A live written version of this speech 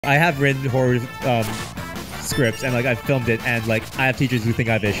I have written horror scripts and like I've filmed it, and like I have teachers who think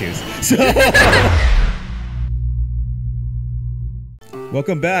I have issues. So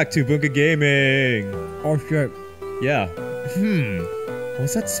welcome back to Bunka Gaming. Oh shit. Yeah.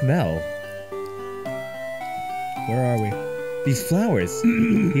 What's that smell? Where are we? These flowers.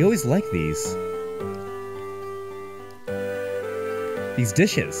 He always liked these. These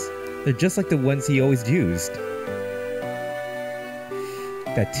dishes. They're just like the ones he always used.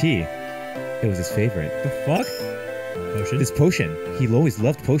 That tea. It was his favorite. The fuck? Potion? This potion. He always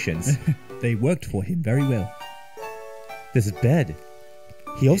loved potions. They worked for him very well. This bed.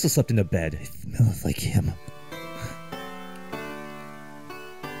 He also slept in a bed. It smells like him.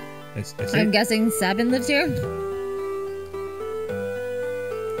 I'm guessing Sabin lives here?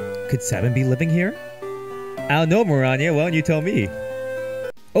 Could Sabin be living here? I don't know, Morania. Why don't you tell me?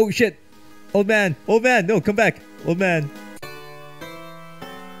 Oh shit! Old man! Old man! No, come back! Old man!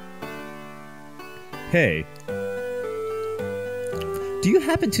 Hey. Do you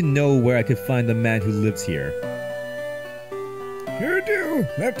happen to know where I could find the man who lives here? Sure do.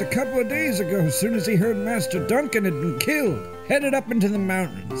 Left a couple of days ago as soon as he heard Master Duncan had been killed. Headed up into the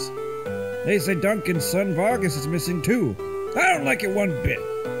mountains. They say Duncan's son Vargas is missing too. I don't like it one bit.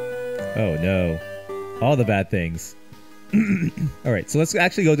 Oh no. All the bad things. Alright, so let's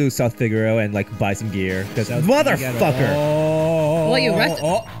actually go to South Figaro and like buy some gear. Because motherfucker! Well, you rested.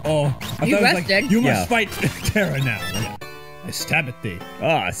 You rested. Like, you must fight Terra now. Yeah. I stab at thee.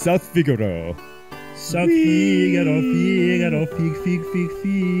 Ah, South Figaro. South Figaro, Figaro,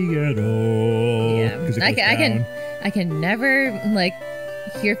 Figaro. Yeah, I can never like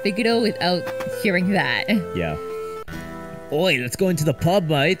hear Figaro without hearing that. Yeah. Oi, let's go into the pub,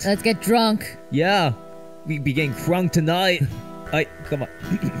 mate. Let's get drunk. Yeah, we be getting crunk tonight. Come on.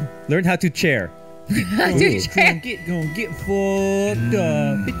 Learn how to chair. Get fucked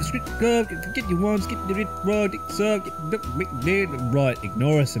up. Hit the street club, get your ones, get the rug, get suck, get right,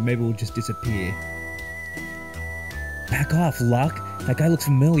 ignore us and maybe we'll just disappear. Back off, Locke. That guy looks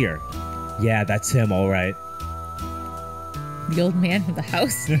familiar. Yeah, that's him, alright. The old man from the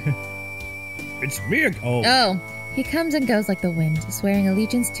house. It's me. Oh, he comes and goes like the wind, swearing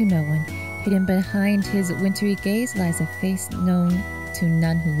allegiance to no one. Hidden behind his wintry gaze lies a face known to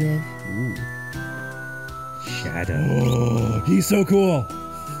none who live. Ooh. Shadow. Oh, he's so cool.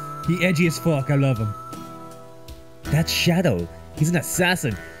 He edgy as fuck. I love him. That's Shadow. He's an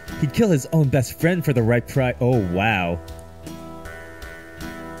assassin. He'd kill his own best friend for the right price. Oh, wow.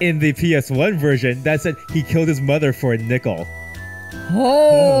 In the PS1 version, that said he killed his mother for a nickel.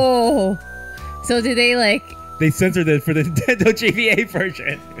 Oh. So did they like... They censored it for the Nintendo GBA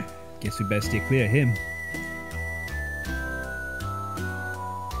version. Guess we best stay clear of him.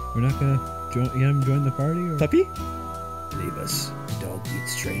 We're not gonna join the party, or? Puppy? Leave us. The dog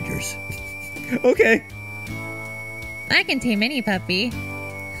eats strangers. Okay. I can tame any puppy.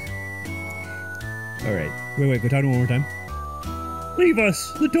 Alright. Wait, go down one more time. Leave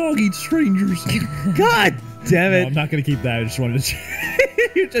us. The dog eats strangers. God damn it. No, I'm not gonna keep that. I just wanted to...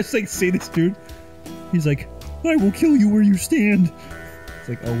 You just like see this dude. He's like, I will kill you where you stand. It's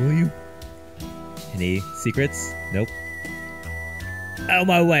like, oh, will you? Any secrets? Nope. Out of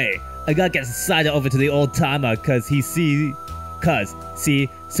my way. I gotta get Sada over to the old timer, cause see,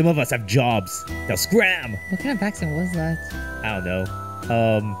 some of us have jobs. Now scram! What kind of accent was that? I don't know.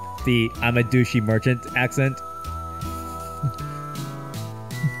 The I'm a douchey merchant accent.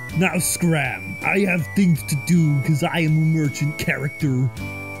 Now scram. I have things to do because I am a merchant character.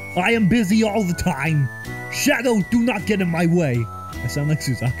 I am busy all the time. Shadow, do not get in my way. I sound like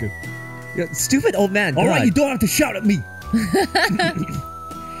Suzaku. Yeah, stupid old man. Alright, you don't have to shout at me.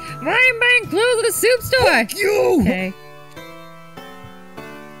 I'm buying clothes at the soup store. Fuck you! Okay.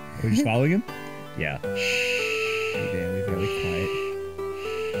 Are you just following him? Yeah. Shh. Damn, we're very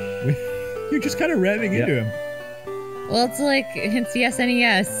quiet. You're just kind of revving into him. Well, it's like, it's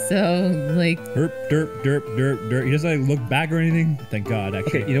SNES, so, like... Derp, derp, derp, derp, derp. He doesn't, like, look back or anything? Thank God,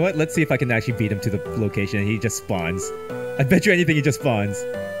 actually. Okay, you know what? Let's see if I can actually beat him to the location and he just spawns. I bet you anything he just spawns.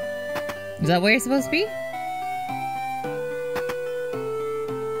 Is that where you're supposed to be?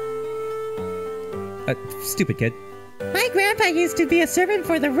 Stupid kid. My grandpa used to be a servant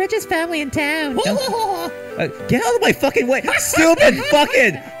for the richest family in town. Get out of my fucking way! Stupid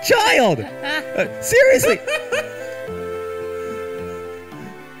fucking child! Seriously!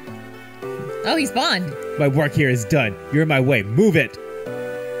 Oh, he spawned. My work here is done. You're in my way. Move it!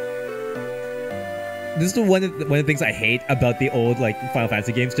 This is one of the things I hate about the old like Final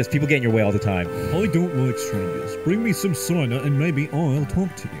Fantasy games. Just people get in your way all the time. I don't like strangers. Bring me some sauna and maybe I'll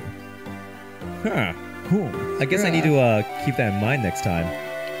talk to you. Huh. Cool. I guess I need to keep that in mind next time.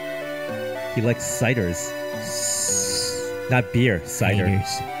 He likes ciders. Not beer, cider.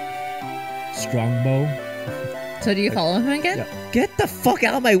 Strongbow. So do you follow him again? Yeah. Get the fuck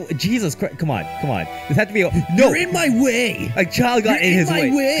out of my... Jesus Christ. Come on. This had to be... No! You're in my way! A child got in his way. You're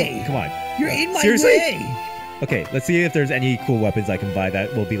in my way! Come on. You're in my Seriously? way! Okay, let's see if there's any cool weapons I can buy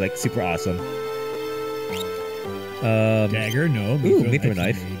that will be, like, super awesome. Dagger, no. Ooh, mithril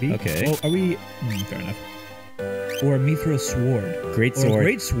knife. Maybe. Okay. Oh, are we... fair enough. Or a mithril sword. Great Or sword. a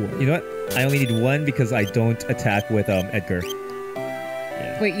great sword. You know what? I only need one because I don't attack with Edgar.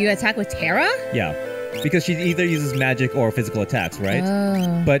 Wait, you attack with Terra? Yeah. Because she either uses magic or physical attacks, right?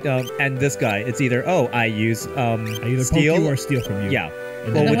 Oh. But, and this guy, it's either, I use, I either steel poke you or steal from you. Yeah.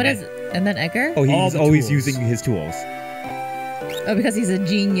 And And then then and then Edgar? Oh, All he's the always tools. using his tools. Oh, because he's a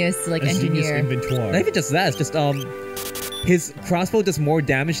genius, like, a genius engineer. inventoire. Not even just that, it's just, his crossbow does more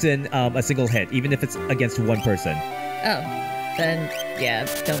damage than, a single hit, even if it's against one person. Oh. Then, yeah,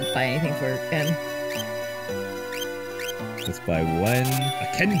 don't buy anything for him. Let's buy one. A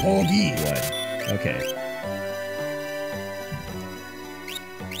Kenpogi. One. Okay.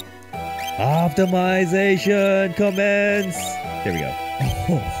 Optimization commence. There we go.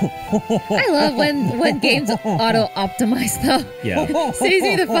 I love when games auto-optimize, though. Yeah. Saves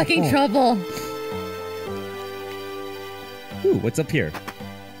me the fucking trouble. Ooh, what's up here?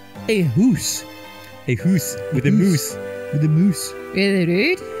 A hoose. A hoose with a moose. With a moose. Really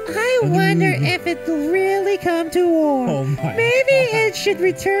rude? I wonder if it'll really come to war. Oh my Maybe God. it should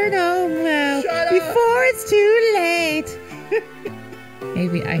return home now before it's too late.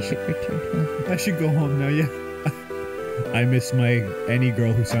 Maybe I should return home. I should go home now, yeah. I miss any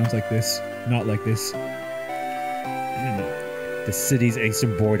girl who sounds like this. Not like this. The city's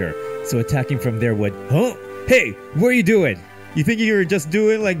eastern border, so attacking from there would... Huh? Hey, what are you doing? You think you were just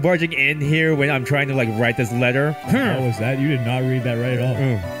doing, like, barging in here when I'm trying to, like, write this letter? What was that? You did not read that right at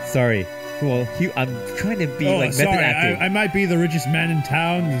all. Sorry. Well, I'm trying to be, like, method sorry. acting. I might be the richest man in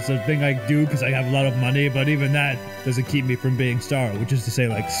town. It's a thing I do because I have a lot of money, but even that doesn't keep me from being Star, which is to say,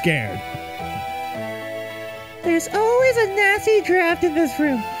 like, scared. There's always a nasty draft in this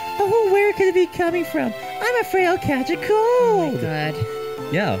room. Oh, where could it be coming from? I'm afraid I'll catch a Oh cold. my god.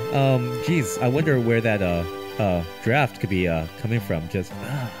 Yeah, geez, I wonder where that, draft could be, coming from. Just,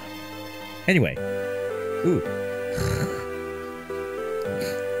 Anyway. Ooh.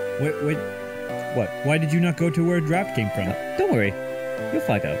 Wait. What? Why did you not go to where draft came from? Don't worry. You'll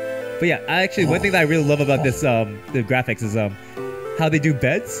find out. But yeah, actually, one thing that I really love about this, the graphics is, how they do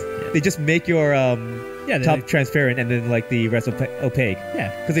beds. Yeah. They just make your, Yeah, top transparent and then, like, the rest opaque.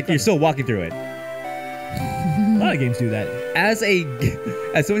 yeah. Because you're still walking through it. A lot of games do that. As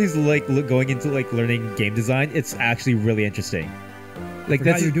someone who's, like, going into, like, learning game design, it's actually really interesting. Like,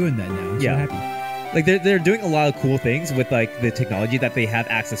 Forgot that's... you're doing that now. I'm Yeah. so happy. Like, they're doing a lot of cool things with, like, the technology that they have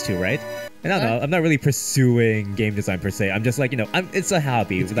access to, right? And I don't know, I'm not really pursuing game design per se. I'm just like, it's a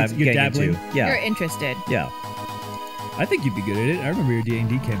hobby that I'm you're getting dabbling? into. Yeah. You're interested. Yeah. I think you'd be good at it. I remember your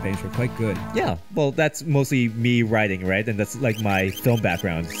D&D campaigns were quite good. Yeah. Well, that's mostly me writing, right? And that's, like, my film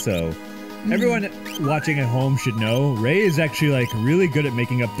background, so... Everyone watching at home should know Ray is actually like really good at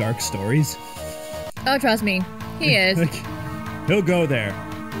making up dark stories. Oh, trust me. He is. Like, he'll go there,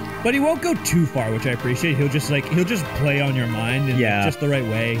 but he won't go too far, which I appreciate. He'll just play on your mind in Yeah. just the right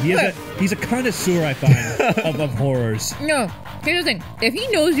way. He's a connoisseur, I find, of horrors. No, here's the thing. If he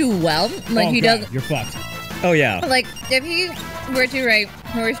knows you well, like Oh, he God, does, you're fucked. Oh, yeah. like if he were to write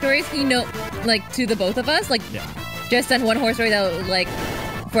horror stories, he know, like to the both of us, like Yeah. just send one horror story that would like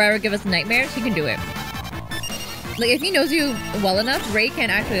forever give us nightmares. He can do it. Like if he knows you well enough, Ray can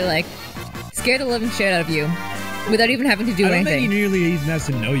actually like scare the living shit out of you without even having to do I don't think he anything. nearly even has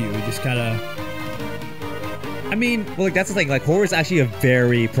to know you. He just kind of. I mean, Well, like, that's the thing. Like, horror is actually a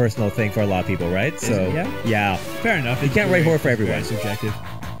very personal thing for a lot of people, right? Is it? Yeah? Yeah. fair enough. You can't write horror for It's very everyone. subjective.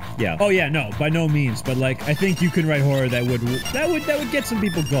 Yeah. Oh yeah, no, by no means. But like, I think you can write horror that would get some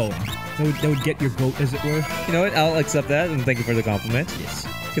people going. That would get your goat, as it were. You know what? I'll accept that, and thank you for the compliment. Yes.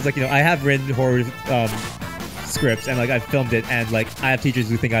 Because, like, I have written horror scripts, and, like, I've filmed it, and, like, I have teachers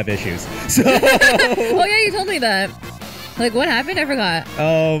who think I have issues. So, Oh yeah, you told me that. Like what happened? I forgot.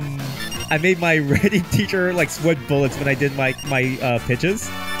 I made my writing teacher, like, sweat bullets when I did my pitches.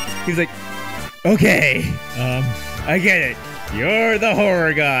 He was like, okay, I get it. You're the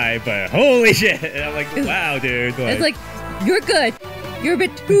horror guy, but holy shit. And I'm like, wow, dude. It's like you're good. You're a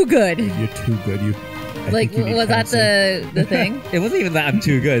bit too good. You're too good. Like was that the thing? It wasn't even that I'm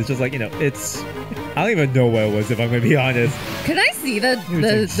too good. It's just like, it's... I don't even know what it was, if I'm going to be honest. Can I see the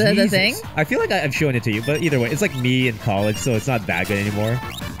It's like, the thing? Jesus. I feel like I've shown it to you, but either way, it's like me in college, so it's not that good anymore.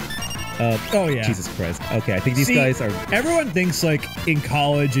 Oh, yeah. Jesus Christ. Okay, I think these See, guys are... Everyone thinks, like, in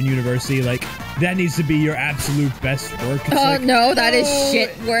college and university, like, that needs to be your absolute best work. It's Oh, like, no, that is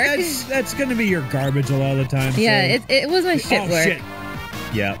shit work. That's gonna be your garbage a lot of the time. Yeah, so. it was my shit work. Shit.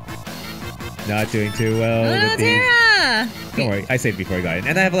 Yeah. Not doing too well Oh, with these. Tara! Don't worry, I saved before I got in.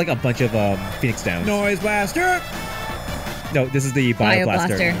 And I have like a bunch of Phoenix Downs. Noise blaster. No, this is the Bio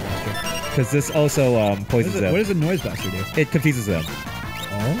Blaster. Bioblaster. Because this also poisons them. What does a noise blaster do? It confuses them.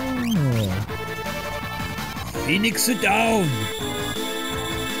 Oh. Phoenix it down.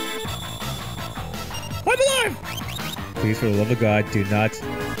 I'm alive! Please, for the love of God, do not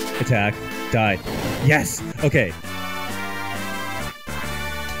attack. Die. Yes! Okay.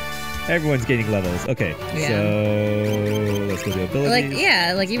 Everyone's gaining levels. Okay, Yeah. so let's go to abilities. Like,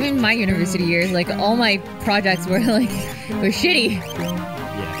 yeah, like even my university years, like all my projects were like, were shitty.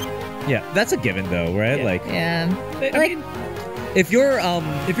 Yeah, that's a given though, right? Yeah. Like, Yeah. I Like- mean, if you're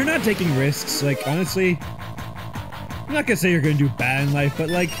if you're not taking risks, like, honestly, I'm not gonna say you're gonna do bad in life, but,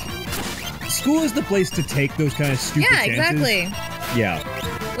 like, school is the place to take those kind of stupid Yeah, chances. exactly. yeah,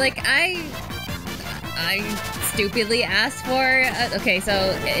 Like I stupidly asked for okay, so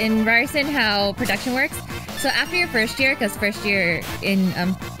in Ryerson how production works, so after your first year, because first year in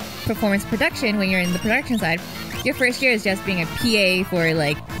performance production, when you're in the production side, your first year is just being a PA for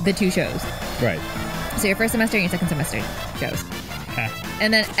like the 2 shows. right. So your first semester and your second semester shows, Ha.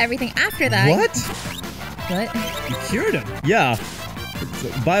 and then everything after that. What? You cured him. Yeah.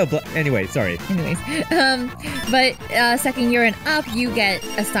 Anyway, sorry. Anyways, but second year and up, you get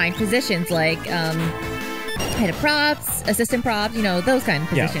assigned positions like head of props, assistant props, you know, those kind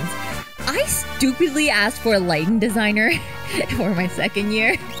of Yeah. positions. I stupidly asked for a lighting designer for my second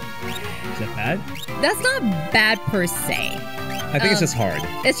year. Is that bad? That's not bad per se. I think it's just hard.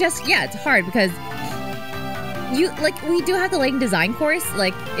 It's just, yeah, it's hard because we do have the lighting design course,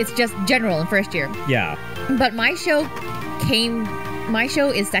 like it's just general in first year. Yeah. But my show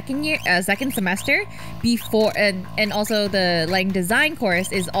is second semester before, and also the lighting design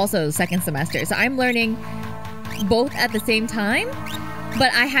course is also second semester. So I'm learning both at the same time,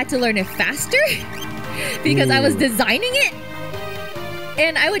 but I had to learn it faster because I was designing it.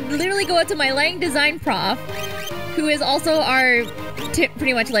 And I would literally go up to my lighting design prof, who is also our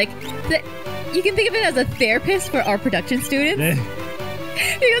pretty much like you can think of it as a therapist for our production students.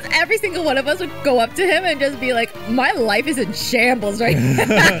 Because every single one of us would go up to him and just be like, my life is in shambles right now.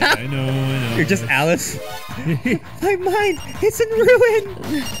 I know. You're just Alice. My mind, it's in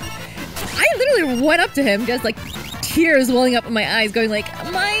ruin. I literally went up to him, just like tears welling up in my eyes, going like,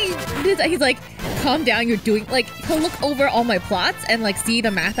 he's like, calm down, you're doing, like, he'll look over all my plots and like see the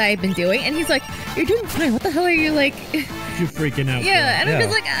math I've been doing, and he's like, you're doing fine, what the hell are you like? You're freaking out. Yeah, and I'm Yeah.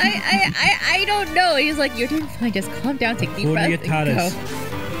 just like, I don't know. He's like, you're doing fine, just calm down, take deep breaths, and go.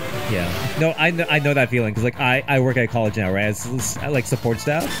 Yeah. No, I know that feeling because like I work at college now, right? As like support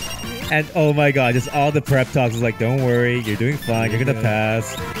staff, and oh my god, just all the prep talks is like, don't worry, you're doing fine, you're gonna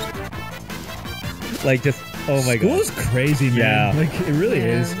pass. Like just oh my god. School's crazy, man. Yeah. Like it really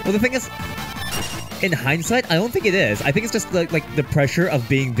is. Well, the thing is, in hindsight, I don't think it is. I think it's just like the pressure of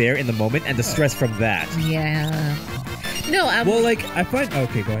being there in the moment and the stress from that. Yeah. No, Well, like I find.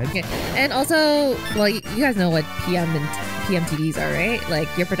 Okay, go ahead. okay. And also, well, you guys know what PMTDs are, right? Like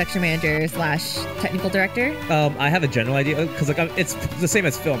your production manager / technical director. I have a general idea because like it's the same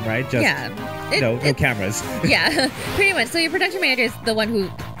as film, right? Just Yeah. no cameras. Yeah, pretty much. So your production manager is the one who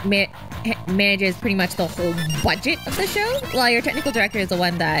manages pretty much the whole budget of the show, while your technical director is the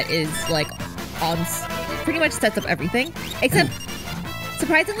one that is like pretty much sets up everything. Except,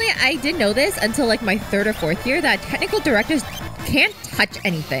 surprisingly, I didn't know this until like my 3rd or 4th year that technical directors can't touch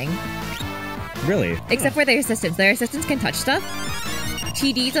anything Really? except for their assistants. Their assistants can touch stuff.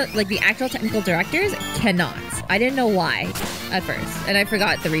 TDs, like the actual technical directors, cannot. I didn't know why at first, and I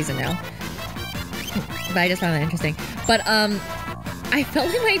forgot the reason now. But I just found that interesting. But I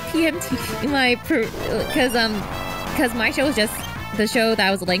felt like my because my show was just the show that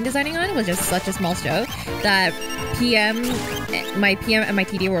I was lighting designing on was just such a small show that my PM and my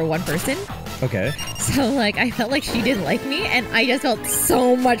TD were one person. Okay. So like I felt like she didn't like me, and I just felt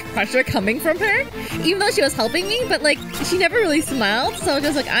so much pressure coming from her, even though she was helping me. But like she never really smiled, so I was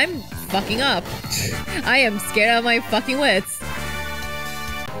just like, I'm fucking up. I am scared out of my fucking wits.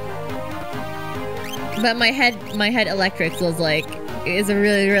 But my head electrics was like, is a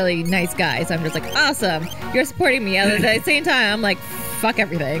really, really nice guy. So I'm just like, awesome, you're supporting me. At the same time, I'm like, fuck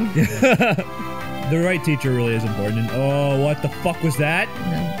everything. The right teacher really is important. And, oh, what the fuck was that?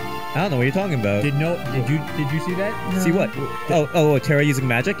 I don't know what you're talking about. Did you see that? See what? Oh, Terra using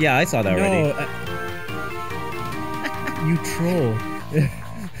magic? Yeah, I saw that already. No. You troll.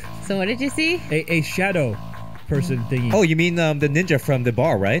 So what did you see? A shadow person thingy. Oh, you mean the ninja from the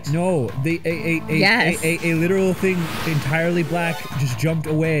bar, right? No, Yes. a literal thing entirely black just jumped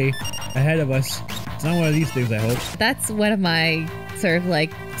away ahead of us. It's not one of these things, I hope. That's one of my sort of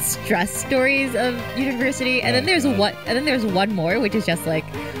like stress stories of university. And then there's one more, which is just like,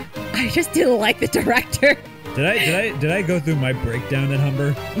 I just didn't like the director. Did I go through my breakdown at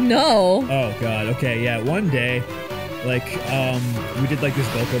Humber? No. Oh god, okay, yeah. One day, like, we did like this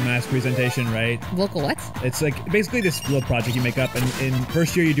vocal mask presentation, right? Vocal what? It's like basically this little project you make up, and in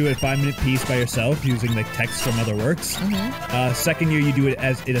first year you do it a 5-minute piece by yourself using like text from other works. Second year you do it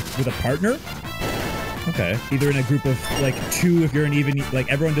with a partner. Okay. Either in a group of like 2 if you're an even,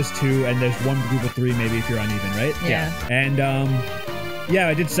 like everyone does 2, and there's one group of 3 maybe if you're uneven, right? Yeah. And yeah,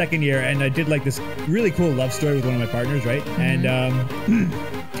 I did second year, and I did like this really cool love story with one of my partners, right? And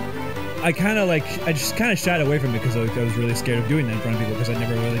I just kind of shied away from it because I was really scared of doing that in front of people because I'd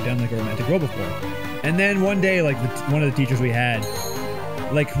never really done like a romantic role before. And then one day, like one of the teachers we had,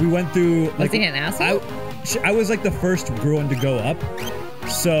 like we went through. Like, was he an asshole? I was like the first one to go up.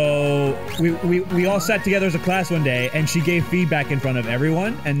 So we all sat together as a class one day, and she gave feedback in front of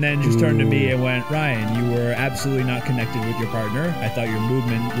everyone, and then just turned to me and went, "Ryan, you were absolutely not connected with your partner. I thought your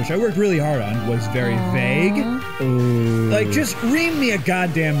movement, which I worked really hard on, was very vague. Like, just ream me a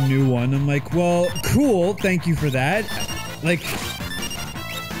goddamn new one." I'm like, "Well, cool, thank you for that." Like,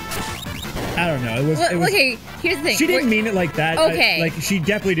 I don't know. It was okay, here's the thing. She didn't mean it like that. Okay. Like, she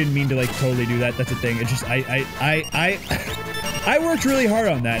definitely didn't mean to like totally do that. That's the thing. It's just I worked really hard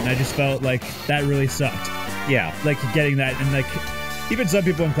on that, and I just felt like that really sucked. Yeah. Like getting that, and like even some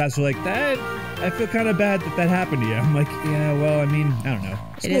people in class were like, "That I feel kind of bad that happened to you." I'm like, "Yeah, well, I mean, I don't know.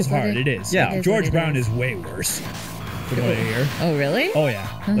 School's hard. It is. Yeah. Like, It is George what it Brown is. is way worse. From what I hear. Oh, really? Oh yeah.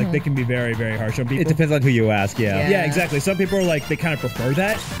 Like they can be very, very harsh on people. It depends on who you ask, yeah. Yeah, exactly. Some people are like they kind of prefer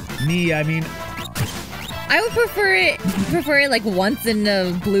that. Me, I mean, I would prefer it like once in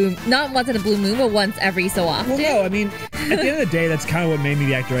a blue, not once in a blue moon, but once every so often. well, no, I mean, at the end of the day, that's kind of what made me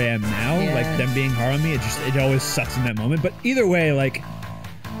the actor I am now. Yeah. Like them being hard on me, it always sucks in that moment. But either way, like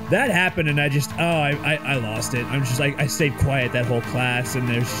that happened, and I just I lost it. I'm just like I stayed quiet that whole class, and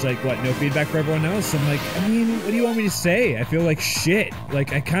there's just like no feedback for everyone else. I'm like, I mean, what do you want me to say? I feel like shit.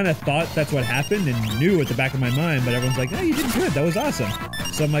 Like I kind of thought that's what happened and knew at the back of my mind, but everyone's like, no, you did good. That was awesome.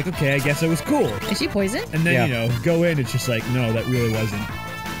 So I'm like, okay, I guess it was cool. Is she poisoned? And then, Yeah. you know, go in, it's just like, no, that really wasn't.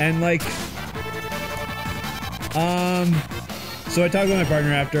 And like, so I talked with my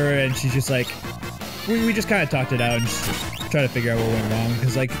partner after, and she's just like, we just kind of talked it out and just try to figure out what went wrong.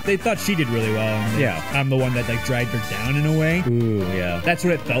 Because like, they thought she did really well. And Yeah. I'm the one that like dragged her down in a way. Ooh, yeah. That's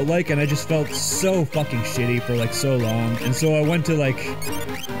what it felt like. And I just felt so fucking shitty for like so long. And so I went to like,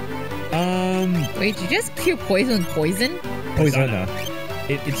 Wait, did you just cure poison? Poisona.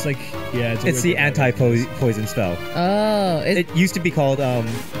 It's like, yeah, It's the anti-poison spell. Oh, It used to be called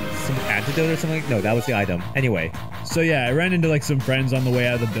some antidote or something. No, that was the item. Anyway, So yeah, I ran into like some friends on the way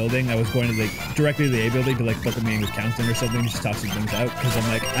out of the building. I was going to like directly to the A building to like book a meeting with counseling or something, just talk some things out because I'm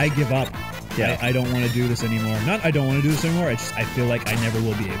like, I give up. Yeah. I don't want to do this anymore. Not I don't want to do this anymore. I feel like I never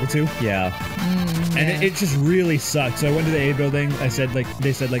will be able to. yeah. And it just really sucked. So I went to the A building. They said like,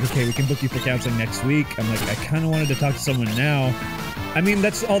 okay, we can book you for counseling next week. I'm like, I kind of wanted to talk to someone now. I mean,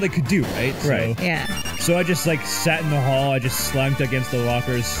 that's all they could do, right? Right. So, yeah. so I just like sat in the hall. I just slumped against the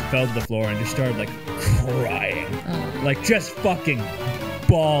lockers, fell to the floor, and just started like crying. Oh. Like just fucking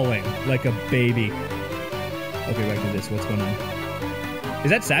bawling like a baby. Okay, back to this. What's going on? Is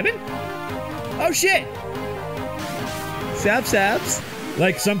that Sabin? Oh shit! Sabs.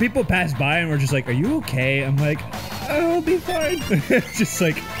 Like some people pass by and were just like, "Are you okay?" I'm like, "I'll be fine." Just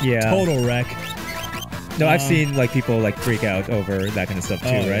like Yeah. total wreck. No, I've seen like people like freak out over that kind of stuff too,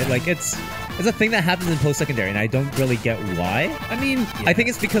 Oh, right? yeah. Like it's a thing that happens in post-secondary, and I don't really get why. I mean, I think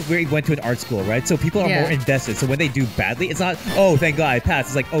it's because we went to an art school, right? So people are Yeah. more invested. So when they do badly, it's not, oh, thank God I passed.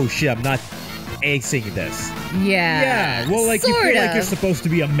 It's like, oh shit, I'm not acing this. Yeah. yeah. Well, like you sort feel like of. you're supposed to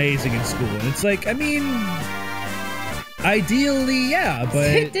be amazing in school, and it's like, I mean, ideally, yeah,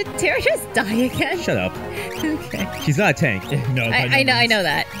 but Did Tara just die again? Shut up. Okay. She's not a tank. no. by no I means. know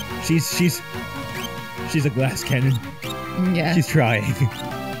that. She's a glass cannon. Yeah. She's trying.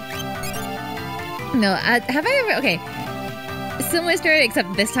 No, have I ever? Okay. Similar story,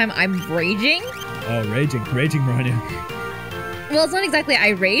 except this time I'm raging. Oh, raging, Rania. Well, it's not exactly I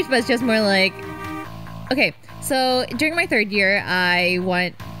rage, but it's just more like, okay. So during my third year, I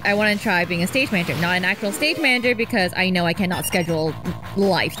want to try being a stage manager, not an actual stage manager, because I know I cannot schedule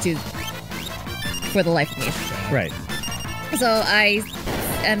life for the life of me. Right. So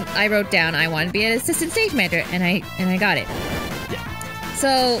I wrote down I want to be an assistant stage manager, and I got it. Yeah.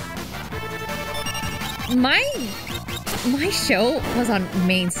 So my show was on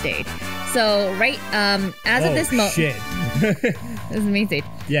main stage. So as of this moment, shit. this is the main stage.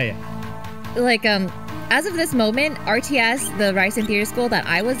 Yeah. Like as of this moment, RTS, the Ryerson Theater School that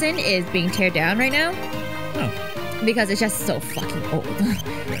I was in, is being teared down right now. Oh. Because it's just so fucking old.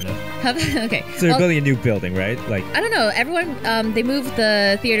 Fair enough. Okay. So they're building a new building, right? Like, I don't know. Everyone, they moved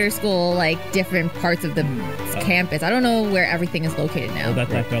the theater school like different parts of the campus. I don't know where everything is located now. Hold that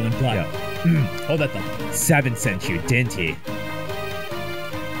thought, darling. Plot. Yeah. Hold that thought. Sabin sent you, didn't he?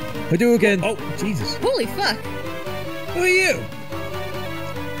 Hadouken! Oh, Jesus. Holy fuck. Who are you?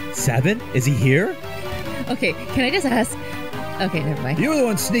 Sabin? Is he here? Okay, can I just ask? Okay, never mind. You were the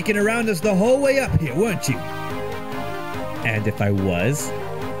one sneaking around us the whole way up here, weren't you? And if I was?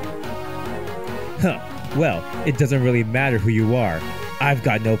 Huh. Well, it doesn't really matter who you are. I've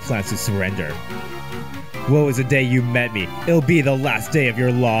got no plans to surrender. Woe is the day you met me. It'll be the last day of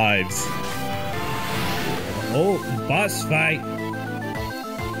your lives. Oh, boss fight.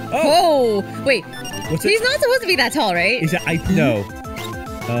 Oh, wait. What's He's it? not supposed to be that tall, right? Is it Ipu? No.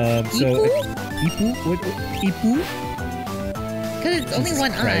 So... Ipu? What? Ipu? Because it's only Jesus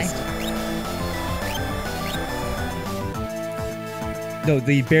one Christ. eye. No,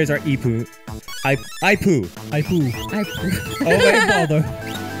 the bears are Ipu. Ipu. Ipu. I, Oh my Father.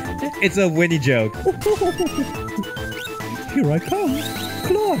 It's a Winnie joke. Here I come.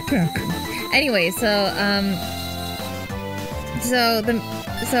 Claw attack. anyway, so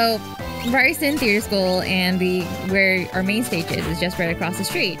Ryerson Theater School and where our main stage is just right across the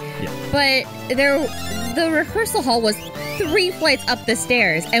street. Yeah. But the rehearsal hall was 3 flights up the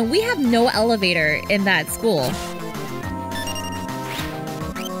stairs, and we have no elevator in that school.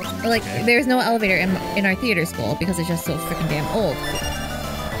 Like, there's no elevator in our theater school because it's just so freaking damn old.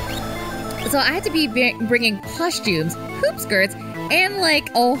 So I had to be bringing costumes, hoop skirts, and like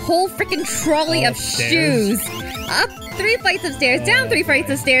a whole freaking trolley of Upstairs. shoes up 3 flights of stairs, down 3 flights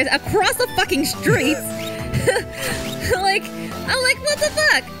of stairs, across the fucking streets. I'm like, what the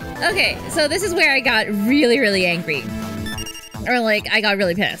fuck? Okay, so this is where I got really, really angry. Or like, I got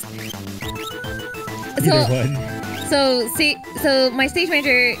really pissed. Either one. So my stage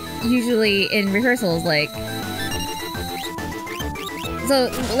manager usually in rehearsals, stage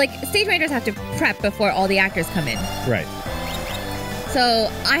managers have to prep before all the actors come in. Right. So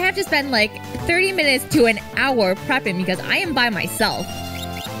I have to spend like 30 minutes to an hour prepping because I am by myself.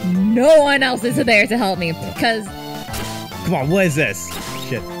 No one else is there to help me because... Come on, what is this?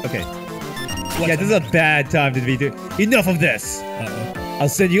 Shit. Okay. Yeah, this is a bad time to be doing... Enough of this! Uh-oh. I'll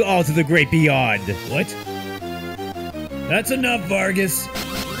send you all to the great beyond. What? That's enough, Vargas.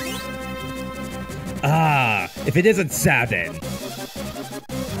 Ah, if it isn't Sabin.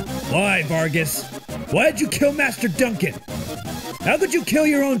 Why, Vargas? Why'd you kill Master Duncan? How could you kill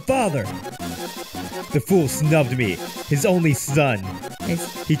your own father? The fool snubbed me, his only son.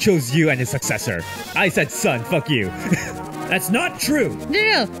 He chose you and his successor. I said son, fuck you. That's not true.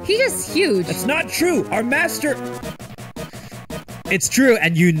 No, he's just huge. That's not true. Our master... It's true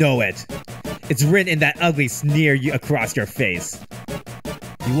and you know it. It's written in that ugly sneer across your face.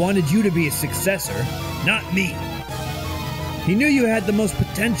 He wanted you to be a successor, not me. He knew you had the most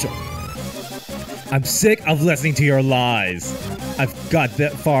potential. I'm sick of listening to your lies. I've got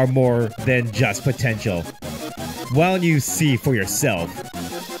that far more than just potential. Why don't you see for yourself?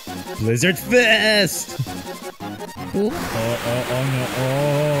 Blizzard Fist! Ooh. Oh,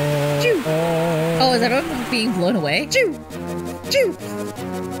 no. Oh, is everyone being blown away? Choo! Choo!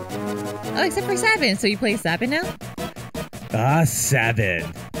 Oh, except for Sabin. So you play Sabin now? Ah, Sabin.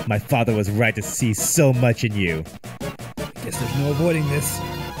 My father was right to see so much in you. Guess there's no avoiding this.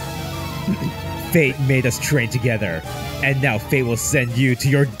 Fate made us train together, and now fate will send you to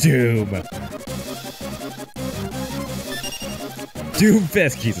your doom. Doom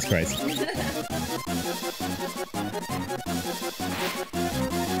Fist, Jesus Christ.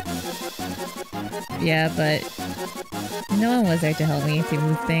 Yeah, but no one was there to help me to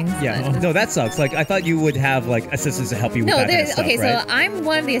move things. Yeah, but- no, that sucks. Like, I thought you would have, like, assistants to help you with No, that kind of there's stuff, okay. right? So I'm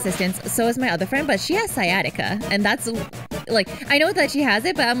one of the assistants. So is my other friend, but she has sciatica, and that's like I know that she has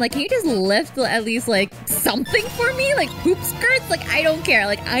it, but I'm like, can you just lift at least like something for me, like hoop skirts? Like I don't care.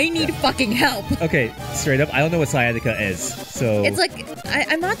 Like I need fucking help. Okay, straight up, I don't know what sciatica is, so... It's like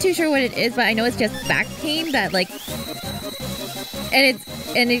I'm not too sure what it is, but I know it's just back pain that like, and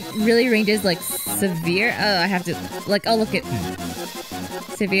it really ranges like severe. Oh, I have to like I'll look at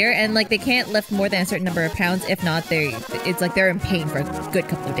severe, and like they can't lift more than a certain number of pounds. If not, it's like they're in pain for a good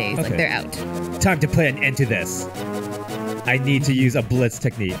couple of days. Like Okay. they're out. Time to put an end to this. I need to use a blitz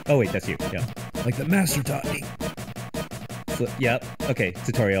technique. Oh wait, that's you. Yeah. Like the master taught me. So, yep. Okay,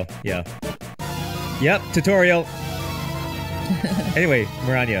 tutorial. Yeah. Yep, tutorial. Anyway,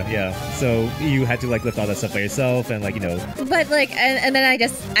 Miranya, yeah. So you had to like lift all that stuff by yourself and like, you know. But like, and then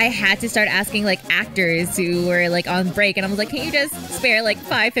I had to start asking like actors who were like on break, and I was like, can you just spare like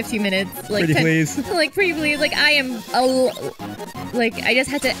 5-15 minutes? Like, Pretty please. Like, pretty please. Like, I just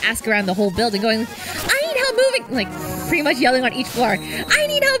had to ask around the whole building, going, I need help moving. Like, pretty much yelling on each floor. I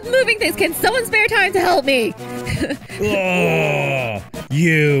need help moving things. Can someone spare time to help me? Oh,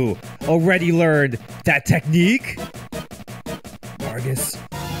 you already learned that technique? Vargas,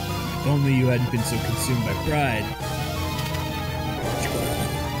 if only you hadn't been so consumed by pride.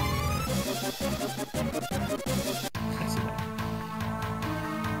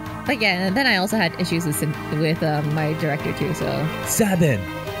 But yeah, and then I also had issues with my director too. So Sabin.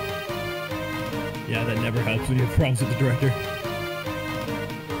 Yeah, that never helps when you have problems with the director.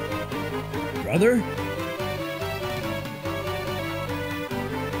 Brother?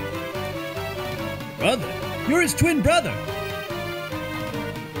 Brother? You're his twin brother!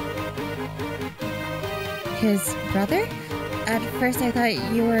 his brother? At first, I thought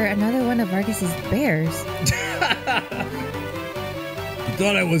you were another one of Vargas's bears. You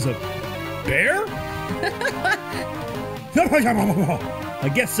thought I was a bear? I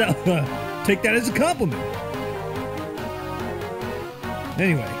guess I'll take that as a compliment.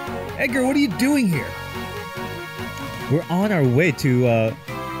 Anyway, Edgar, what are you doing here? We're on our way to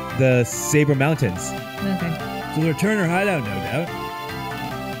the Saber Mountains. Okay. To the return or hideout, no doubt.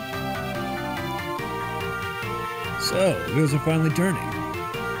 So, the wheels are finally turning.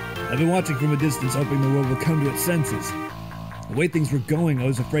 I've been watching from a distance, hoping the world will come to its senses. The way things were going, I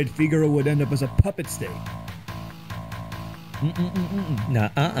was afraid Figaro would end up as a puppet state. Nah,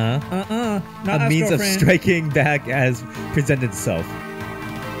 Not a us, means of girlfriend. striking back has presented itself.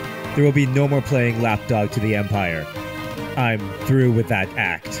 There will be no more playing lapdog to the Empire. I'm through with that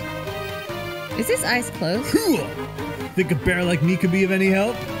act. Is his eyes closed? Think a bear like me could be of any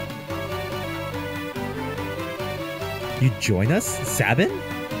help? You join us, Sabin?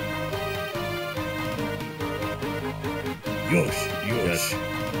 Yosh.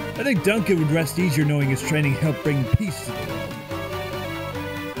 I think Duncan would rest easier knowing his training helped bring peace to the world.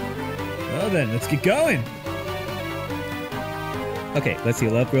 Well then, let's get going. Okay, let's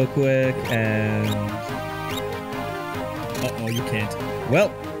heal up real quick, and... Uh-oh, you can't. Well,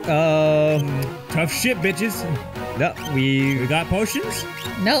 Tough shit, bitches. no, We got potions?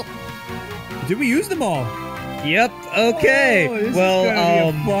 Nope. Did we use them all? Yep, okay. Oh, this is well,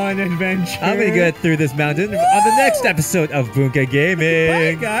 gonna be a fun adventure. I'm gonna get through this mountain on the next episode of Bunka Bye,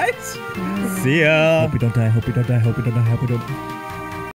 Gaming. guys. See ya. Hope you don't die, hope you don't die, hope you don't die, hope you don't.